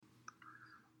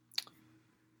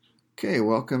Okay,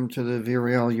 welcome to the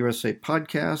Villarreal USA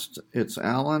podcast. It's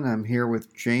Alan. I'm here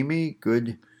with Jamie.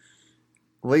 Good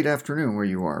late afternoon where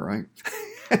you are, right?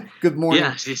 Good morning.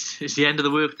 Yeah, it's the end of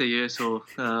the workday year, so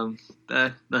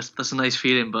that's a nice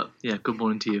feeling. But yeah, good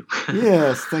morning to you.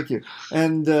 Yes, thank you.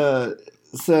 And wow,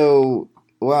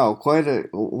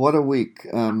 what a week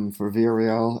for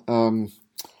Villarreal.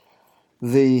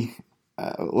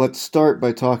 Let's start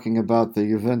by talking about the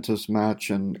Juventus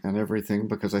match and everything,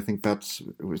 because I think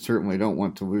we certainly don't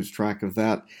want to lose track of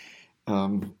that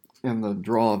in the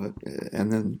draw of it,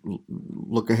 and then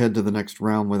look ahead to the next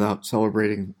round without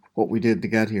celebrating what we did to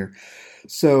get here.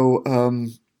 So,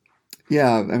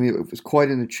 it was quite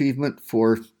an achievement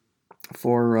for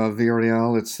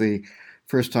Villarreal. It's the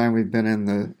first time we've been in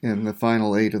the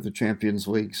final eight of the Champions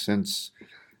League since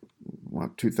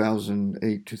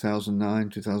 2008, 2009,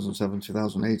 2007,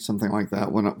 2008, something like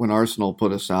that, when Arsenal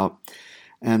put us out.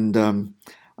 And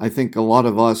I think a lot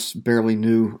of us barely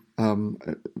knew of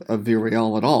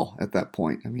Villarreal at all at that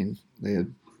point. I mean, it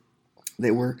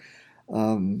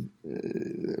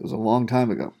was a long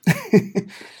time ago.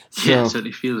 Yeah, it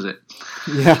certainly feels it.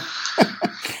 Yeah.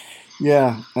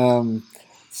 Yeah.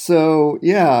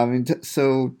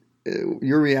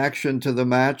 Your reaction to the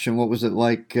match, and what was it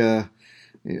like?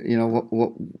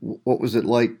 What was it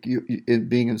like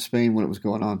being in Spain when it was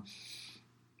going on?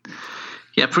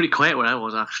 Yeah, pretty quiet where I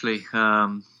was actually.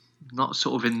 Not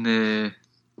sort of in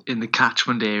the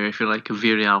catchment area, if you're like a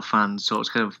Villarreal fan. So it's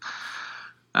kind of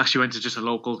actually went to just a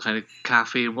local kind of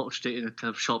cafe and watched it in a kind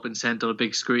of shopping centre on a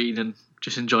big screen and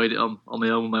just enjoyed it on my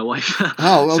own with my wife.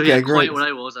 Oh, okay, so yeah, great.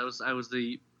 Quiet where I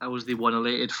was the one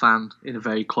elated fan in a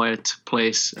very quiet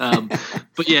place.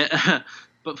 But yeah.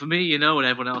 But for me, and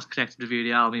everyone else connected to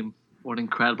Villarreal, I mean, what an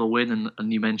incredible win,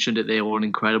 and you mentioned it there, what an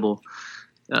incredible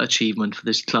achievement for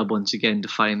this club once again,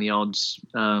 defying the odds.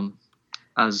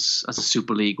 As a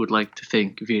Super League would like to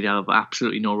think, Villarreal have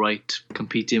absolutely no right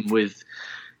competing with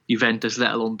Juventus,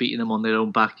 let alone beating them on their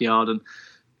own backyard, and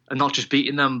not just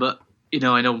beating them, but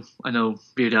I know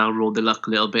Villarreal rolled their luck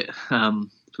a little bit for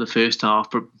the first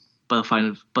half, but by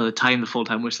the time the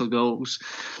full-time whistle goes,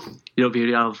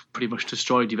 Villarreal have pretty much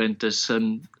destroyed Juventus,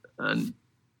 and when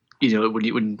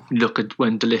you look at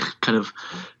when De Ligt kind of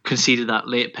conceded that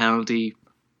late penalty,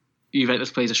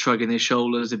 Juventus players are shrugging their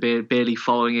shoulders, they're barely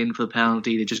following in for the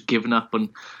penalty, they're just giving up, and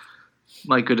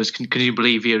my goodness, can you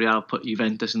believe Villarreal put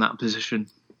Juventus in that position?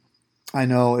 I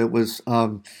know it was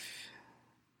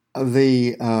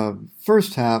the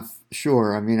first half.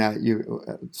 Sure, I mean,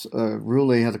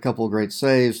 Rulli had a couple of great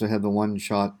saves. They had the one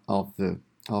shot off the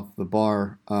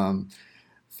bar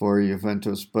for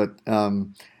Juventus, but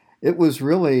it was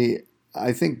really,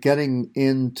 I think, getting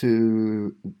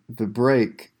into the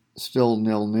break still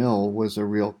 0-0 was a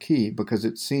real key, because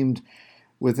it seemed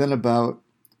within about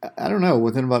 10,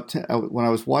 when I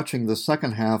was watching the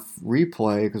second half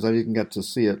replay, because I didn't get to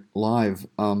see it live.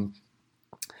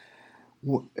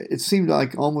 It seemed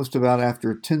like almost about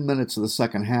after 10 minutes of the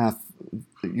second half,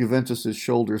 Juventus's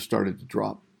shoulders started to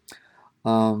drop.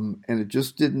 And it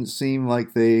just didn't seem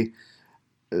like there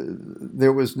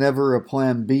was never a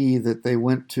plan B that they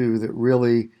went to that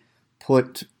really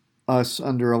put us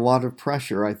under a lot of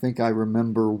pressure. I think I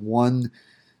remember one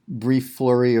brief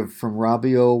flurry from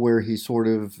Rabiot where he sort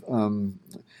of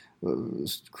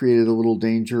created a little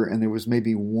danger, and there was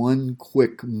maybe one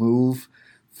quick move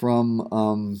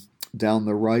from down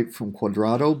the right from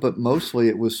Cuadrado, but mostly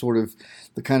it was sort of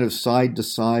the kind of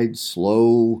side-to-side,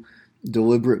 slow,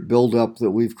 deliberate build-up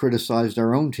that we've criticized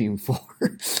our own team for.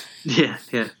 Yeah,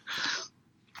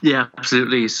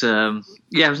 absolutely. It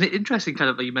was an interesting kind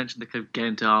of, you mentioned the kind of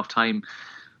getting to half-time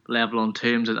level on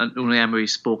terms, and Unai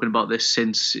Emery's spoken about this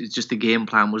since. It's just the game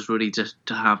plan was really just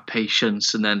to have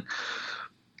patience, and then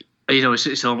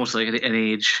it's almost like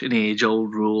an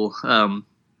age-old rule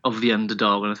of the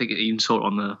underdog, and I think it even saw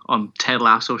it on Ted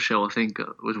Lasso show, I think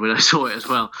was when I saw it as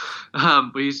well.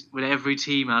 But when every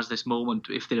team has this moment,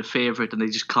 if they're a favourite and they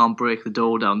just can't break the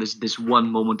door down, there's this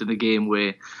one moment in the game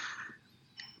where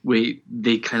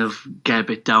they kind of get a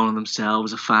bit down on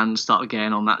themselves. The fans start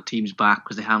getting on that team's back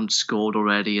because they haven't scored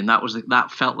already, and that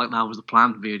felt like that was the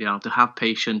plan for Villarreal, to have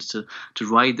patience, to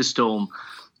ride the storm.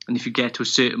 And if you get to a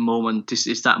certain moment,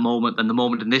 it's that moment. And the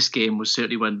moment in this game was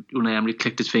certainly when Unai Emery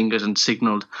clicked his fingers and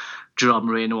signalled Gerard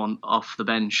Moreno off the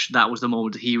bench. That was the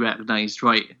moment that he recognised,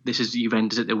 right, this is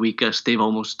Juventus at their weakest. They've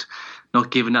almost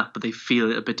not given up, but they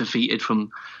feel a bit defeated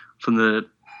from the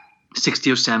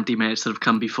 60 or 70 minutes that have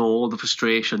come before, all the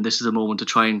frustration. This is a moment to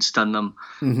try and stun them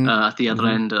at the other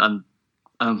end. And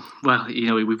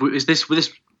with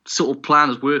this sort of plan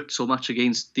has worked so much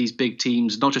against these big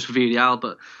teams, not just for Villarreal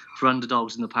but for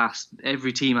underdogs in the past.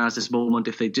 Every team has this moment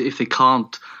if they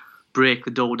can't break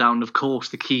the door down. Of course,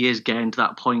 the key is getting to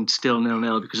that point still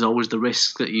 0-0, because there's always the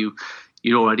risk that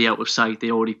you're already out of sight. They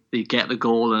get the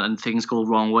goal and things go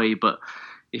the wrong way. But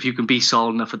if you can be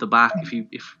solid enough at the back, if you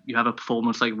have a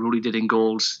performance like Rulli did in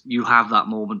goals, you have that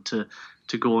moment to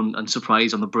go and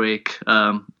surprise on the break,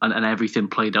 and everything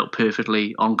played out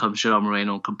perfectly. On comes Gerard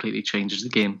Moreno and completely changes the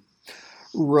game.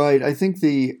 Right. I think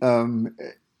and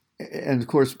of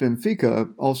course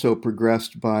Benfica also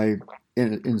progressed by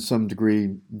in some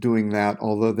degree doing that,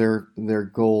 although their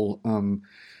goal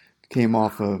came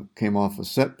off a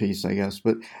set piece, I guess.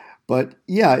 But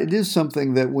yeah, it is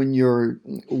something that when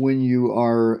you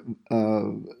are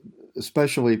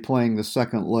especially playing the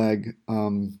second leg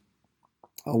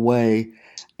away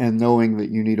and knowing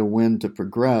that you need a win to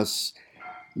progress,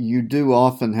 you do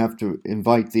often have to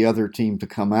invite the other team to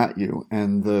come at you,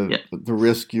 and the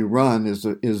risk you run is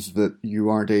that you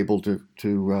aren't able to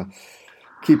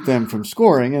keep them from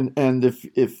scoring, and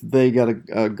if they get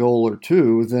a goal or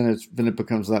two, then it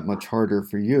becomes that much harder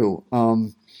for you.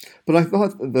 But I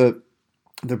thought the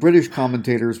British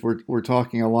commentators were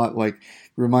talking a lot, like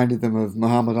reminded them of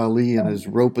Muhammad Ali and his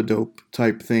rope-a-dope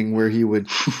type thing, where he would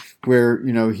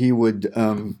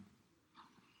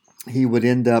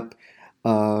end up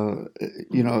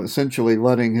essentially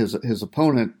letting his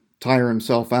opponent tire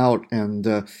himself out and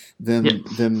then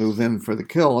move in for the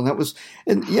kill. And I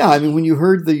mean, when you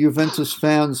heard the Juventus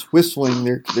fans whistling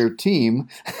their team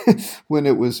when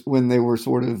they were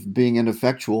sort of being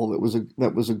ineffectual,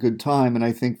 that was a good time. And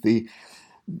I think the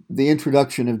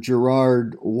introduction of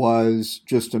Gerard was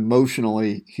just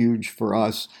emotionally huge for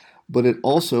us, but it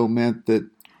also meant that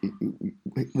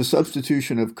the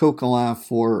substitution of Coquelin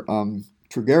for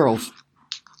Trigueros,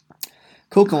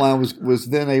 Coquelin was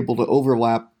then able to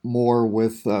overlap more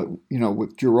with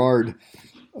Gerard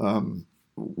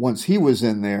once he was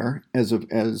in there, as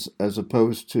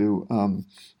opposed to Lo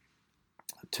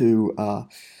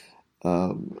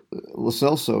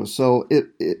Celso. So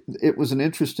it was an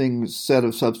interesting set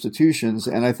of substitutions,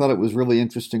 and I thought it was really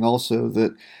interesting also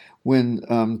that when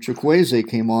Chukwueze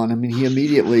came on, I mean, he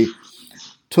immediately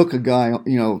took a guy,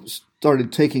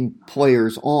 started taking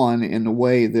players on in a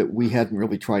way that we hadn't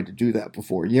really tried to do that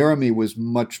before. Jeremy was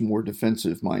much more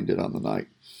defensive-minded on the night.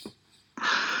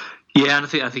 Yeah, and I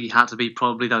think he had to be.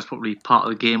 That was probably part of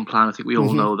the game plan. I think we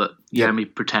all know that Jeremy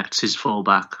protects his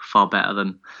fullback far better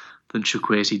than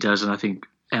Chukwueze does, and I think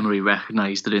Emery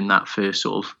recognised that in that first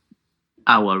sort of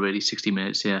hour, really 60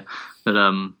 minutes, that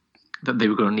they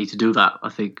were going to need to do that. I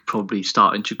think probably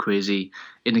starting Chukwueze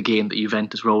in a game that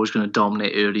Juventus were always going to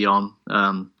dominate early on.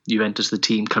 Juventus, the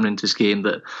team coming into this game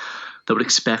that were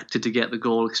expected to get the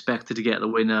goal, expected to get the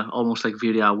winner, almost like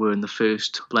Villarreal were in the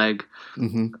first leg.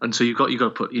 Mm-hmm. And so you've got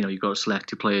to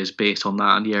select your players based on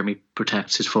that. And Jeremy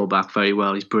protects his fullback very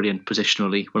well. He's brilliant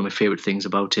positionally. One of my favourite things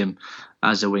about him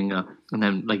as a winger. And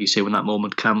then, like you say, when that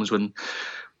moment comes, when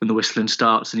the whistling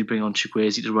starts, and you bring on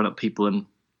Chukwueze to run up people, and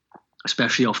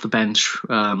especially off the bench,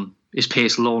 his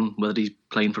pace alone, whether he's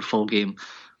playing for a full game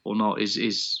or not,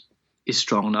 is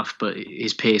strong enough. But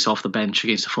his pace off the bench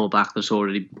against a full-back that's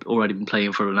already been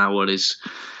playing for an hour is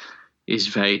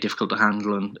very difficult to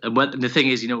handle. And the thing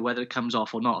is, whether it comes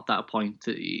off or not at that point,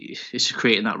 it's just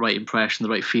creating that right impression,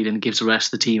 the right feeling. It gives the rest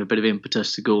of the team a bit of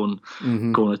impetus to go and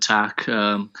attack.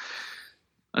 And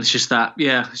it's just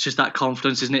that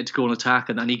confidence, isn't it, to go and attack?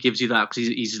 And then he gives you that because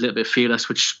he's a little bit fearless,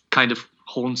 which kind of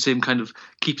haunts him, kind of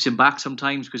keeps him back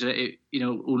sometimes, because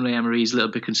Unai Emery is a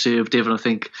little bit conservative, and I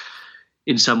think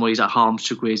in some ways that harms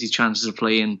Chukwueze's chances of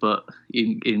playing. But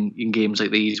in games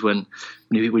like these, when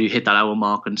you hit that hour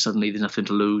mark and suddenly there's nothing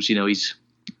to lose,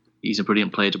 he's a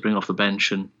brilliant player to bring off the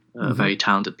bench, and a very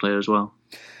talented player as well.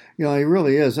 Yeah, he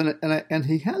really is, and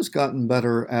he has gotten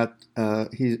better at.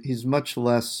 He's much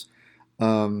less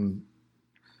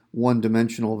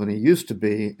one-dimensional than he used to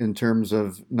be in terms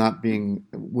of not being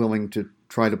willing to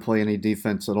try to play any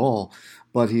defense at all.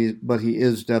 But he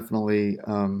is definitely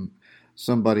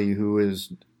somebody who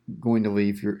is going to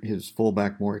leave his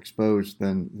fullback more exposed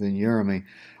than Jeremy.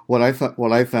 What I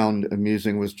found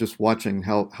amusing was just watching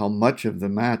how much of the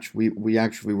match we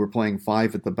actually were playing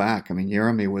five at the back. I mean,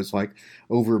 Jeremy was like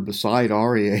over beside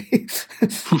Aurier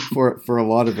for a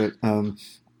lot of it.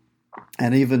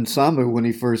 And even Samu, when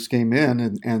he first came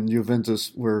in, and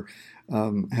Juventus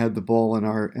had the ball in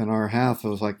our half, I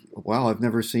was like, wow, I've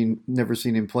never seen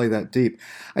him play that deep.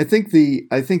 I think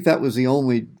that was the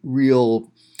only real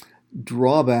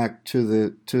drawback to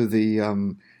the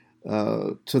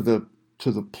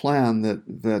plan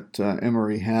that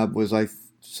Emery had, was I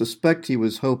suspect he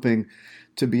was hoping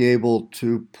to be able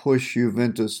to push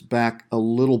Juventus back a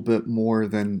little bit more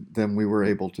than we were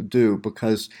able to do,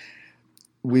 because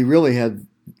we really had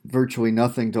virtually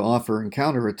nothing to offer in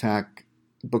counterattack,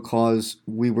 because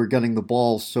we were getting the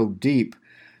ball so deep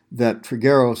that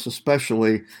Trigueros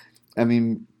especially, I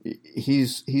mean,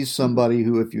 he's somebody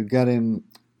who, if you get him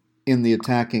in the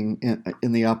attacking,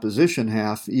 in the opposition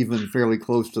half, even fairly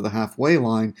close to the halfway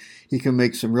line, he can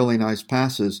make some really nice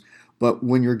passes. But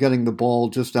when you're getting the ball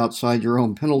just outside your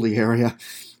own penalty area,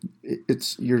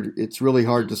 it's really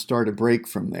hard to start a break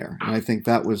from there. And I think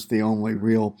that was the only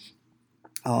real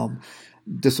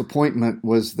disappointment,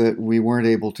 was that we weren't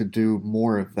able to do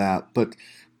more of that. But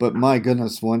my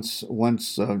goodness, once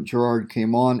Gerrard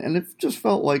came on, and it just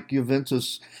felt like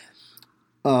Juventus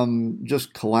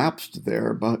just collapsed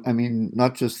there. But I mean,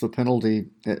 not just the penalty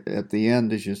at the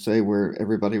end, as you say, where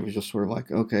everybody was just sort of like,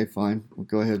 okay, fine, we'll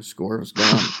go ahead and score. Let's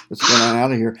get on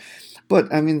out of here.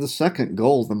 But I mean, the second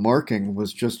goal, the marking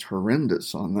was just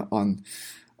horrendous on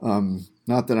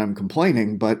not that I'm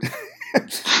complaining, but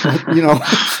you know,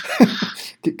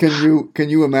 can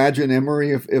you imagine,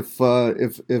 Emery,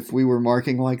 if we were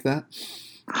marking like that?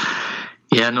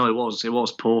 Yeah, no, it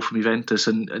was poor from Juventus,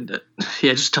 and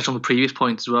yeah, just touch on the previous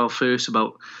point as well. First,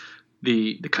 about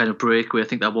the kind of breakaway, I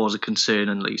think that was a concern,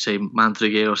 and like you say,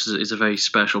 Trigueros is a very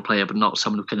special player, but not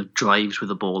someone who kind of drives with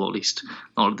the ball, or at least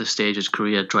not at this stage of his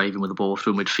career, driving with the ball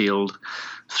through midfield,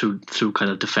 through kind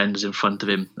of defenders in front of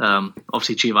him.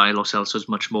 Obviously, Giovanni Lo Celso is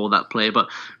much more that player, but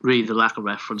really the lack of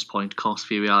reference point cost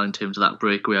Villarreal in terms of that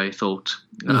breakaway, I thought.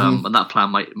 And that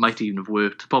plan might even have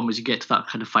worked. The problem is you get to that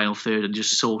kind of final third and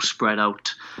just so spread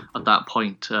out at that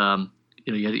point.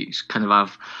 You kind of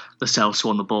have Lo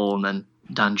Celso on the ball, and then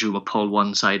Danjuma pull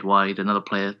one side wide, another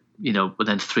player, but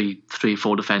then three,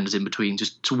 four defenders in between,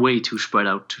 just way too spread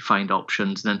out to find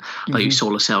options. And then, like you saw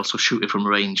Lo Celso shoot it from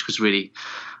range, was really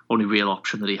only real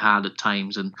option that he had at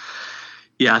times. And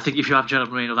yeah, I think if you have Gerard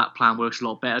Moreno, that plan works a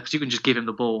lot better, because you can just give him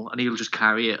the ball and he'll just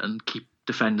carry it and keep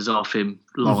defenders off him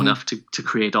long enough to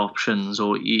create options.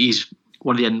 Or he's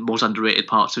one of the most underrated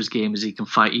parts of his game is he can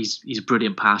fight. He's a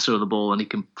brilliant passer of the ball, and he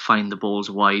can find the balls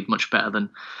wide much better than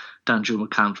Danjuma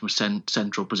can from a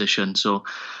central position. So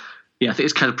yeah, I think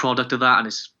it's kind of product of that, and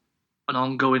it's an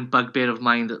ongoing bugbear of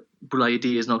mine that Boulaye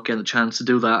Dia is not getting a chance to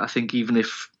do that. I think even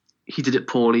if he did it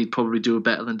poorly, he'd probably do it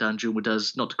better than Danjuma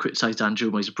does. Not to criticise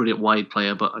Danjuma, he's a brilliant wide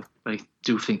player, but I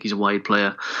do think he's a wide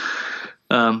player.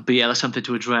 But yeah, that's something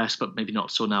to address, but maybe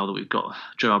not so now that we've got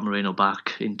Gerard Moreno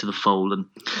back into the fold. And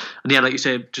yeah, like you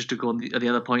said, just to go on the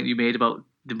other point you made about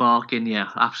the marking, yeah,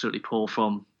 absolutely poor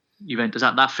from Juventus.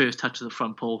 That first touch of the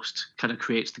front post kind of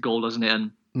creates the goal, doesn't it?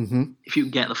 And if you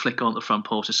can get the flick on the front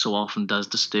post, it so often does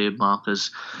disturb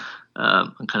markers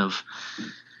and kind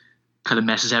of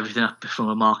messes everything up from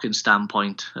a marking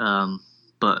standpoint.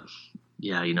 But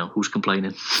yeah, who's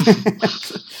complaining?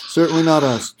 Certainly not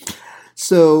us.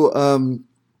 So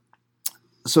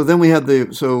so then we had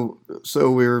so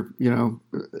we're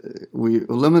we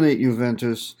eliminate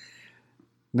Juventus.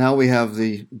 Now we have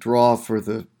the draw for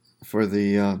the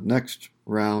next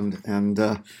round, and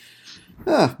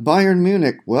Bayern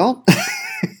Munich. Well,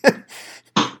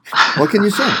 what can you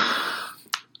say?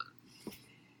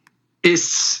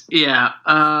 It's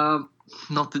not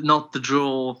the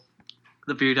draw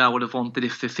that Villarreal would have wanted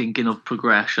if they're thinking of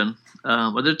progression.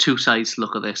 But there are two sides to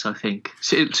look at this, I think.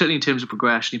 Certainly in terms of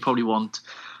progression, you probably want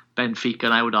Benfica,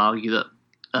 and I would argue that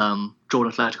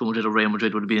drawing Atletico Madrid or Real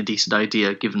Madrid would have been a decent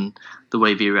idea, given the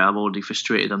way Villarreal have already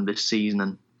frustrated them this season,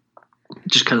 and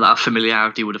just kind of that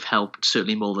familiarity would have helped,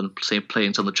 certainly more than, say,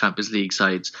 playing on the Champions League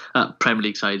sides, Premier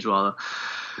League sides rather.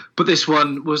 But this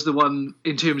one was the one,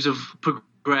 in terms of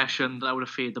progression, that I would have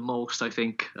feared the most, I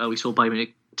think. We saw Bayern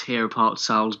Munich tear apart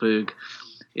Salzburg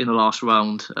in the last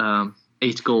round.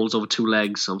 8 goals over 2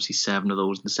 legs, obviously 7 of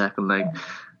those in the second leg.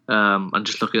 And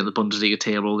just looking at the Bundesliga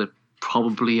table, they're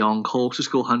probably on course to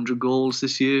score 100 goals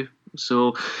this year.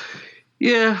 So,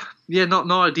 yeah,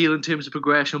 not ideal in terms of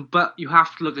progression, but you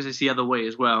have to look at this the other way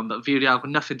as well, and that Villarreal got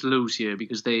nothing to lose here,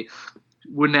 because they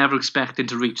were never expecting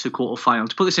to reach the quarterfinal.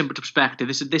 To put this into perspective,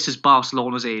 this is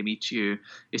Barcelona's aim each year,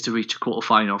 is to reach a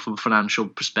quarterfinal from a financial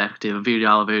perspective. And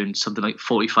Villarreal have earned something like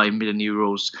 45 million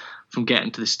euros from getting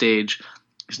to the stage.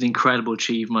 It's an incredible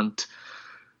achievement.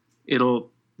 It'll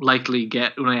likely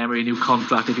get Unai Emery a new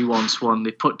contract if he wants one.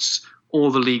 It puts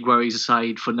all the league worries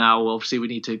aside for now. Obviously, we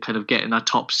need to kind of get in that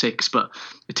top 6, but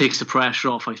it takes the pressure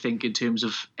off, I think, in terms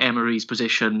of Emery's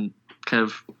position, kind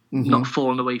of not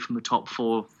falling away from the top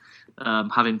 4,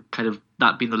 having kind of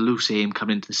that being the loose aim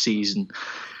coming into the season.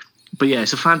 But yeah,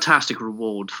 it's a fantastic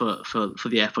reward for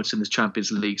the efforts in this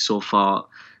Champions League so far.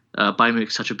 Bayern Munich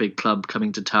is such a big club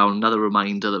coming to town. Another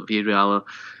reminder that Villarreal are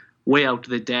way out of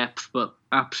their depth, but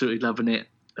absolutely loving it.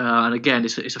 And again,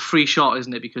 it's a free shot,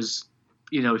 isn't it? Because,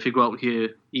 if you go out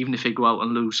here, even if you go out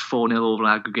and lose 4-0 over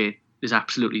aggregate, there's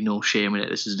absolutely no shame in it.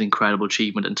 This is an incredible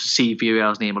achievement. And to see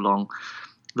Villarreal's name along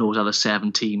those other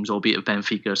 7 teams, albeit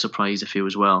Benfica, a surprise a few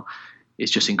as well,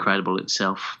 it's just incredible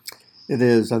itself. It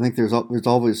is. I think there's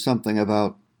always something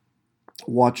about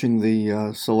watching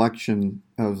the selection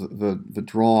of the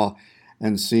draw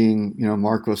and seeing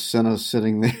Marcos Senna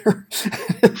sitting there,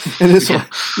 and it's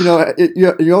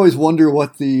you always wonder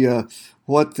what the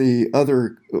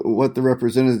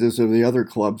representatives of the other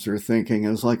clubs are thinking.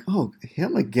 It's like, oh,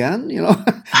 him again?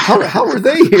 How are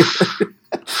they here?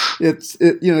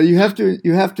 You have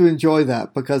to enjoy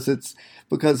that because it's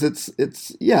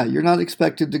you're not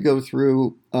expected to go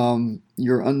through.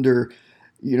 You're under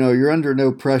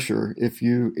no pressure if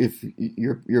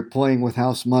you're playing with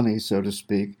house money, so to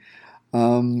speak.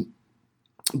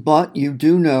 But you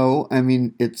do know. I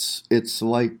mean, it's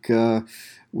like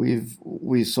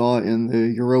we saw in the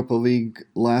Europa League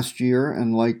last year,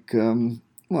 and like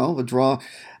the draw.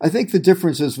 I think the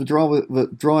difference is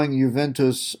drawing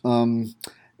Juventus and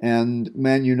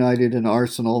Man United and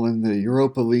Arsenal in the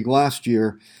Europa League last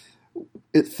year.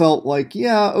 It felt like,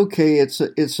 okay,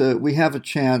 we have a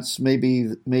chance. Maybe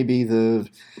the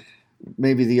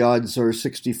odds are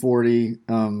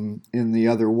 60-40 in the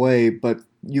other way, but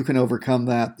you can overcome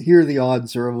that. Here the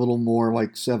odds are a little more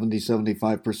like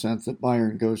 70-75% that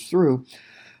Bayern goes through.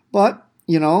 But,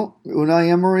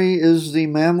 Unai Emery is the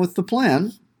man with the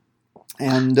plan.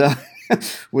 And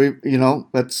that's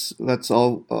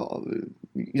all,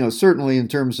 certainly in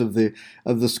terms of the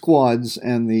squads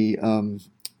and the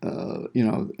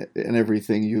and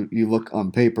everything, you look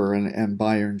on paper and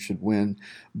Bayern should win,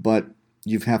 but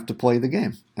you have to play the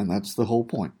game, and that's the whole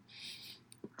point.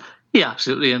 Yeah,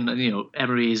 absolutely. And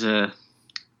Emery is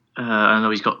I know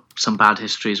he's got some bad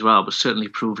history as well, but certainly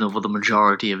proven over the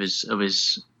majority of his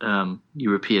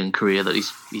European career that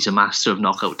he's a master of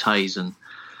knockout ties, and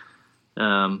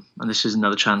this is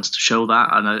another chance to show that.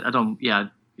 And I don't,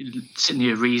 sitting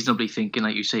here reasonably thinking,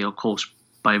 like you say, of course,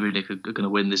 Bayern Munich are going to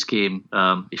win this game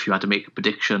if you had to make a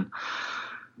prediction.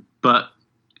 But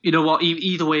you know what?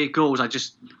 Either way it goes, I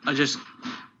just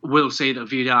will say that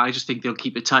Villarreal, I just think they'll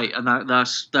keep it tight, and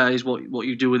that is what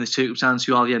you do in this circumstance.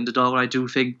 You are the underdog, and I do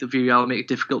think that Villarreal will make it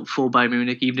difficult for Bayern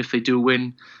Munich, even if they do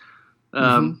win.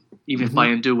 Even if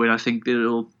Bayern do win, I think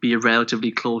it'll be a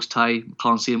relatively close tie.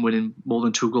 Can't see them winning more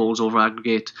than 2 goals over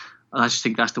aggregate, and I just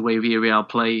think that's the way Villarreal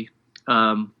play.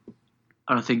 And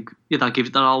I think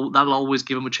that'll always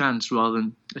give them a chance rather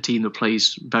than a team that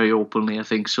plays very openly. I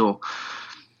think so.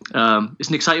 It's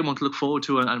an exciting one to look forward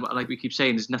to, and like we keep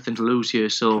saying, there's nothing to lose here.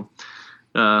 So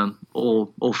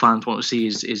all fans want to see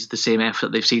is the same effort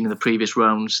that they've seen in the previous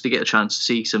rounds. They get a chance to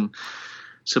see some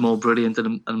more brilliant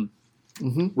and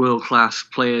world class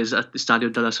players at the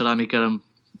Stadio della Ceramica. And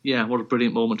what a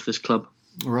brilliant moment for this club.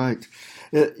 Right,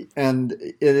 and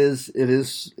it is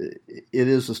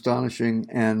astonishing,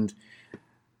 and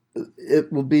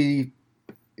it will be.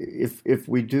 If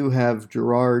we do have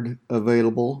Gerrard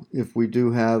available, if we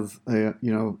do have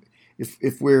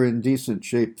if we're in decent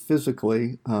shape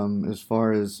physically, as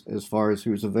far as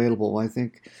who's available, I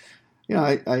think,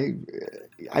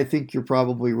 I think you're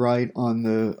probably right on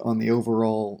the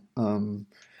overall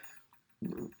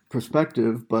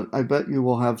perspective. But I bet you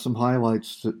will have some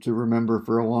highlights to remember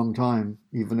for a long time,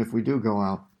 even if we do go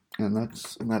out, and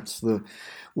that's the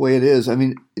way it is. I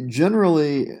mean,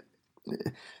 generally,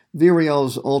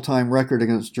 Villarreal's all-time record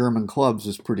against German clubs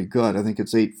is pretty good. I think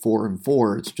it's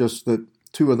 8-4-4. It's just that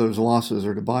 2 of those losses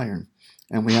are to Bayern,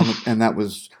 and we haven't. And that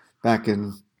was back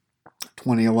in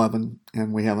 2011,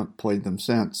 and we haven't played them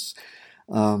since.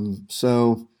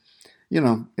 So,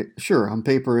 sure, on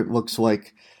paper it looks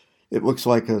like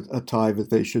a tie that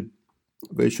they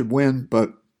should win,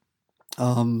 but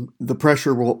the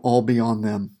pressure will all be on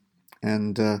them.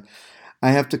 And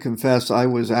I have to confess, I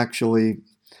was actually,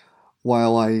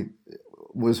 while I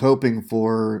was hoping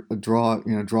for a draw,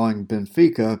 drawing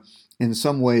Benfica, in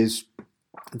some ways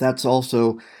that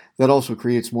also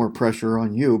creates more pressure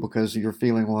on you, because you're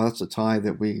feeling, well, that's a tie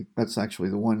that's actually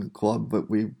the one club that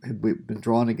we've been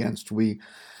drawn against. We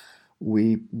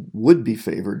would be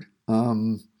favored.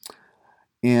 And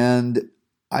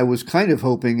I was kind of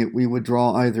hoping that we would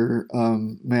draw either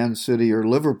Man City or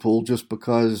Liverpool, just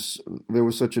because there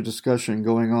was such a discussion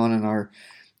going on in our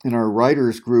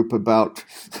writers group about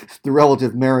the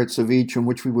relative merits of each and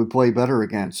which we would play better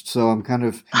against. So I'm kind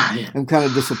of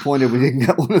disappointed we didn't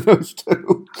get one of those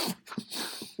 2.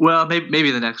 Well,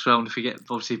 maybe the next round if we get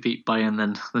obviously beat Bayern,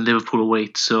 then Liverpool away.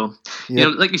 So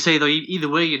like you say though, either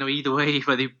way,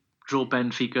 whether you draw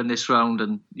Benfica in this round,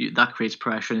 and that creates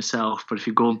pressure in itself. But if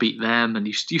you go and beat them, and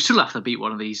you still have to beat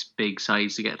one of these big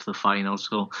sides to get to the final.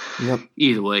 So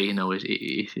either way,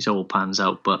 it all pans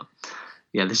out. But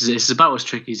yeah, this is about as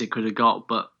tricky as it could have got.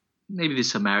 But maybe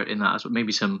there's some merit in that as well.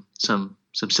 Maybe some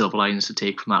silver linings to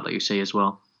take from that, like you say as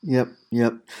well. Yep.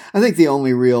 I think the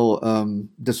only real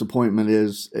disappointment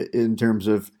is in terms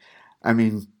of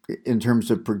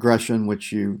progression,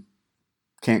 which you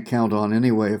can't count on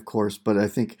anyway, of course. But I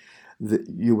think that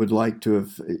you would like to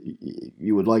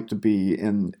be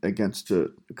in against a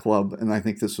club, and I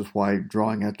think this is why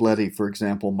drawing Atleti, for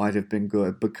example, might have been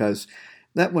good, because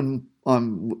that one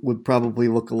would probably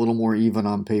look a little more even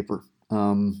on paper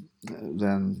than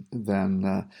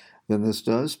this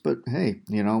does. But hey,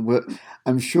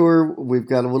 I'm sure we've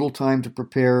got a little time to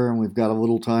prepare, and we've got a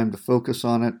little time to focus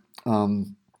on it.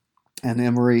 And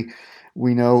Emery,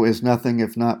 we know, is nothing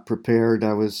if not prepared.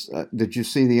 Did you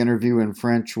see the interview in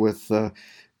French with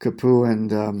Capoue and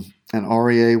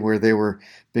Aurier, where they were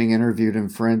being interviewed in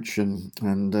French, and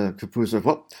Capoue said,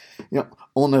 "Well,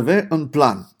 on avait un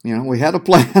plan. We had a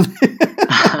plan."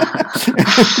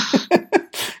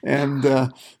 And we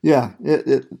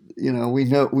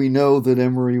know that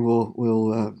Emery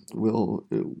will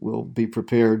be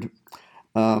prepared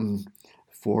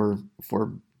for.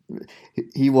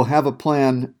 He will have a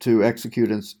plan to execute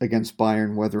against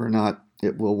Bayern. Whether or not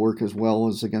it will work as well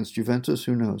as against Juventus,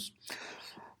 who knows?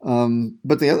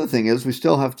 But the other thing is, we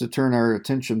still have to turn our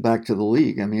attention back to the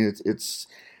league. I mean, it's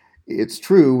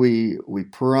true. We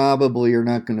probably are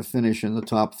not going to finish in the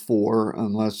top 4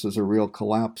 unless there's a real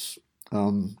collapse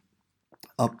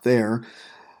up there,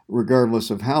 regardless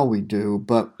of how we do.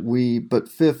 But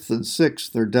 5th and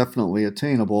 6th are definitely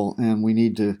attainable, and we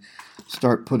need to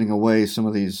start putting away some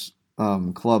of these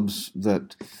clubs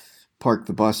that park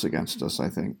the bus against us, I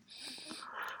think.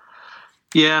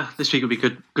 Yeah, this week will be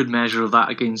good measure of that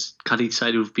against Cadiz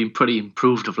side, who've been pretty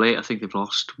improved of late. I think they've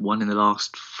lost 1 in the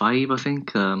last 5, I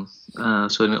think. So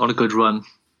on a good run,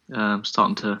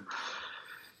 starting to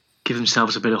give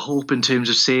themselves a bit of hope in terms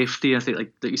of safety. I think,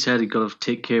 like you said, you've got to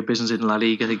take care of business in La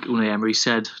Liga. I think Unai Emery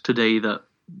said today that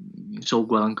it's all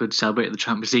well and good celebrating the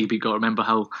Champions League, but you've got to remember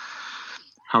how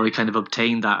they kind of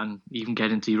obtained that, and even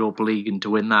get into the Europa League and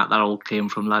to win that all came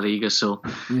from La Liga. So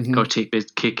got to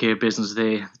take care of business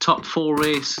there. The top 4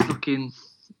 race looking,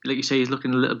 like you say, is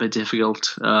looking a little bit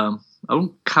difficult. I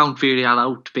won't count Villarreal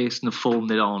out based on the form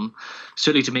they're on,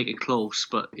 certainly to make it close,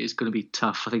 but it's going to be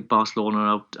tough. I think Barcelona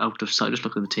are out of sight. Just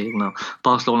look at the table now.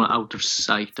 Barcelona out of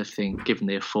sight, I think, given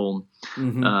their form.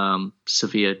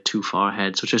 Sevilla too far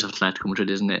ahead. So just Atletico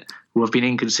Madrid, isn't it? Who have been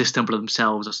inconsistent, but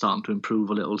themselves are starting to improve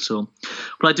a little. So,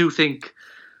 but I do think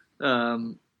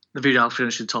the Villarreal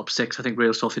finished in top 6. I think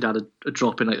Real Sociedad are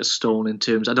dropping like a stone in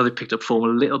terms. I know they picked up form a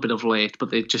little bit of late, but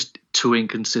they're just too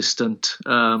inconsistent.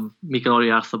 Mikel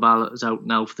Oyarzabal is out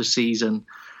now for the season.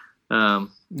 I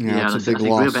think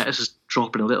Real Betis is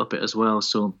dropping a little bit as well.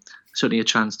 So certainly a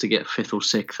chance to get 5th or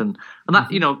 6th, and that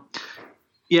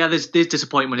there's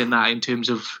disappointment in that in terms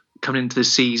of coming into the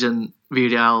season.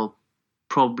 Villarreal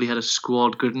probably had a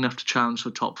squad good enough to challenge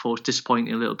for top 4. It's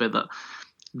disappointing a little bit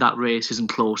that race isn't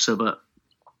closer, but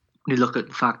when you look at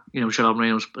the fact, Gerard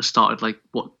Moreno's started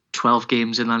 12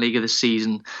 games in La Liga this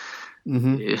season.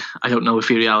 I don't know if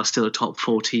Villarreal is still a top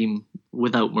 4 team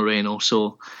without Moreno.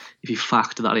 So if you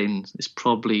factor that in, it's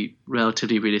probably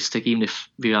relatively realistic, even if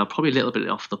Villarreal probably a little bit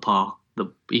off the par,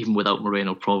 even without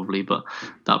Moreno probably. But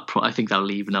I think that'll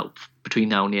even out between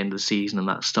now and the end of the season, and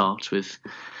that starts with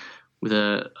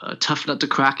a tough nut to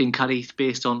crack in Cadiz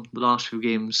based on the last few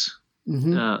games.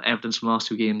 Evidence from the last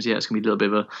 2 games. Yeah, it's going to be a little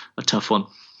bit of a tough one.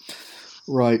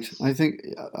 Right. I think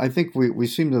we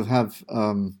seem to have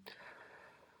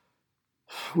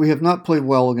we have not played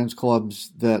well against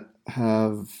clubs that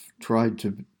have tried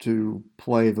to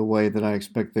play the way that I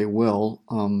expect they will.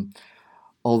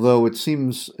 Although it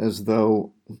seems as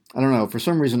though, I don't know, for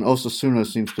some reason Osasuna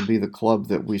seems to be the club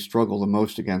that we struggle the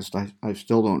most against. I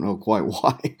still don't know quite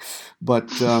why. But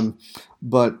since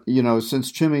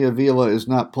Chimi Avila is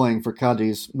not playing for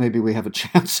Cadiz, maybe we have a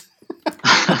chance.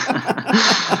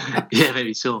 Yeah,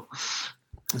 maybe so.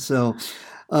 So,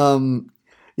 so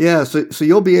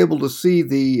you'll be able to see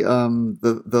the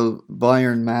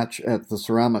Bayern match at the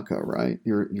Ceramica, right?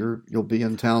 You'll be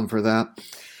in town for that.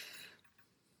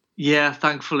 Yeah,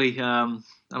 thankfully, I'm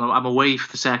away for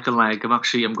the second leg. I'm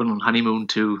going on honeymoon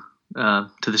to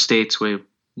the States,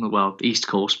 East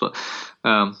Coast, but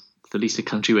at least the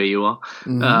country where you are.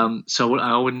 Mm-hmm. So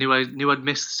I knew I'd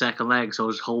missed the second leg, so I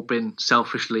was hoping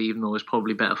selfishly, even though it was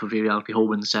probably better for Villarreal to be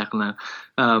home in the second leg,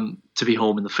 to be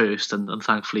home in the first, and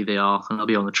thankfully they are, and I'll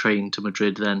be on the train to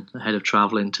Madrid then ahead of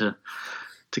travelling to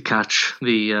catch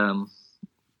the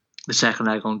second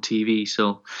leg on TV.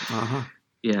 So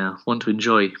yeah, one to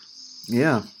enjoy.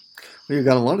 Yeah. Well, you've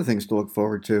got a lot of things to look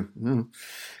forward to. Yeah.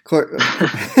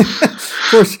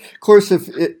 Of course, if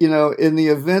in the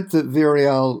event that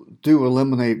Villarreal do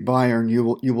eliminate Bayern,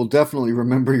 you will definitely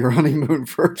remember your honeymoon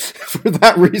for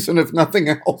that reason, if nothing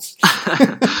else.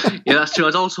 Yeah, that's true. I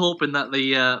was also hoping that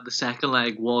the second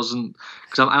leg wasn't,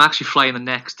 because I'm actually flying the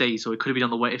next day, so it could have been on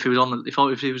the way. If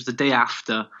it was the day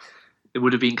after, it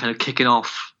would have been kind of kicking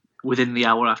off within the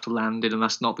hour after landing, and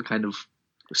that's not the kind of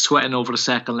sweating over the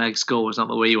second leg score is not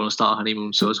the way you want to start a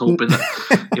honeymoon. So I was hoping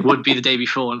that it would be the day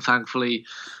before, and thankfully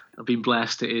I've been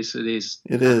blessed. It is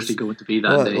actually going to be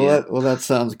that day. Well, that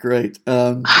sounds great.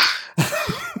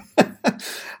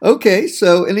 Okay,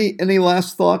 so any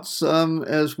last thoughts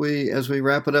as we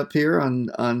wrap it up here on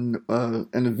an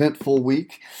eventful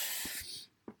week?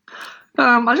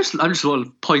 I just want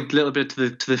to point a little bit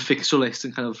to the fixture list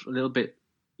and kind of a little bit.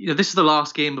 This is the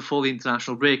last game before the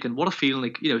international break, and what a feeling!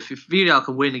 Like, if Villarreal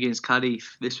can win against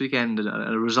Cadiz this weekend and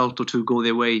a result or two go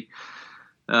their way,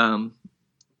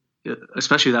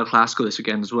 especially with El Clasico this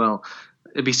weekend as well,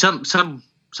 it'd be some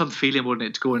feeling, wouldn't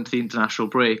it, to go into the international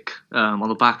break on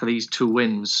the back of these two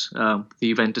wins, the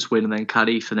Juventus win and then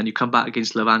Cadiz, and then you come back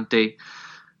against Levante,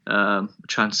 a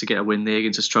chance to get a win there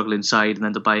against a struggling side, and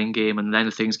then the Bayern game, and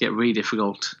then things get really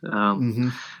difficult.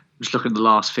 Just looking at the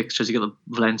last fixtures, you got the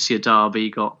Valencia derby, you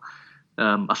got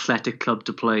Athletic Club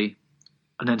to play,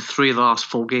 and then 3 of the last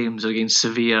 4 games are against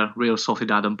Sevilla, Real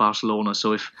Sociedad and Barcelona.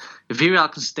 So if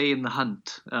Villarreal can stay in the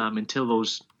hunt until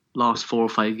those last 4 or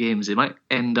 5 games, they might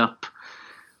end up,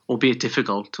 albeit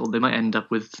difficult, or they might end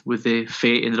up with their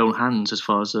fate in their own hands as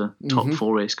far as the top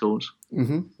 4 race goes.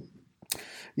 Mm-hmm.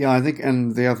 Yeah, I think,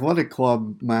 and the Athletic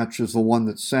Club match is the one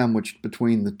that's sandwiched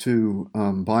between the 2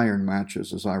 Bayern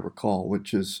matches, as I recall,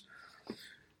 which is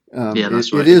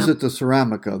that's right. It is at the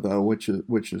Ceramica though, which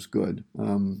is good.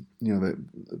 The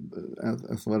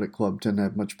Athletic Club tend to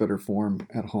have much better form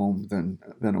at home than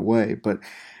away, but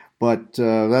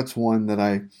that's one that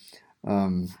I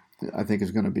think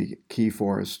is going to be key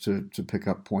for us to pick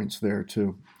up points there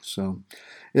too. So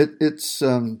it's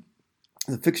the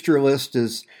fixture list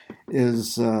is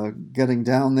getting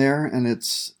down there, and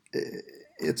it's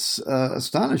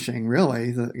astonishing,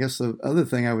 really. I guess the other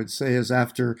thing I would say is,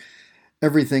 after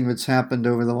everything that's happened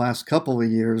over the last couple of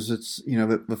years, it's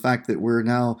the fact that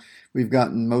we've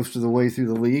gotten most of the way through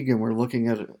the league, and we're looking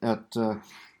at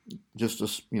just a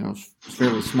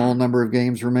fairly small number of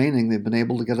games remaining. They've been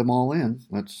able to get them all in.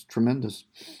 That's tremendous.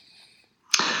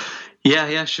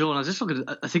 Yeah, sure. And I was just looking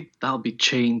at, I think that'll be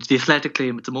changed. The Athletic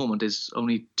game at the moment is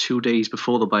only 2 days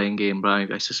before the Bayern game,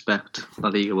 but I suspect La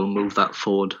Liga will move that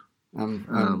forward.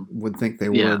 I would think they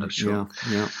would. Yeah, sure.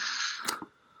 Yeah.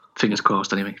 Fingers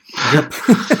crossed, anyway. Yep.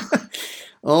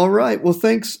 All right. Well,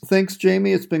 thanks,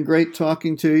 Jamie. It's been great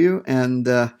talking to you, and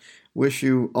wish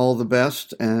you all the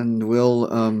best. And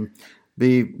we'll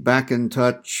be back in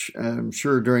touch. I'm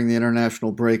sure during the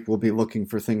international break we'll be looking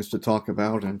for things to talk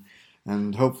about,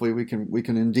 and hopefully we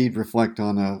can indeed reflect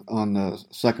on a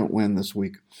second win this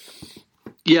week.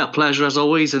 Yeah, pleasure as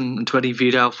always. And to any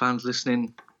Villarreal fans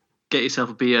listening, get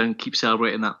yourself a beer and keep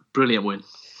celebrating that brilliant win.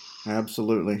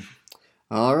 Absolutely.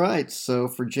 All right, so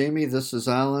for Jamie, this is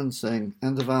Alan saying,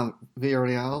 Enda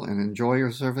Villarreal, and enjoy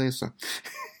your cerveza.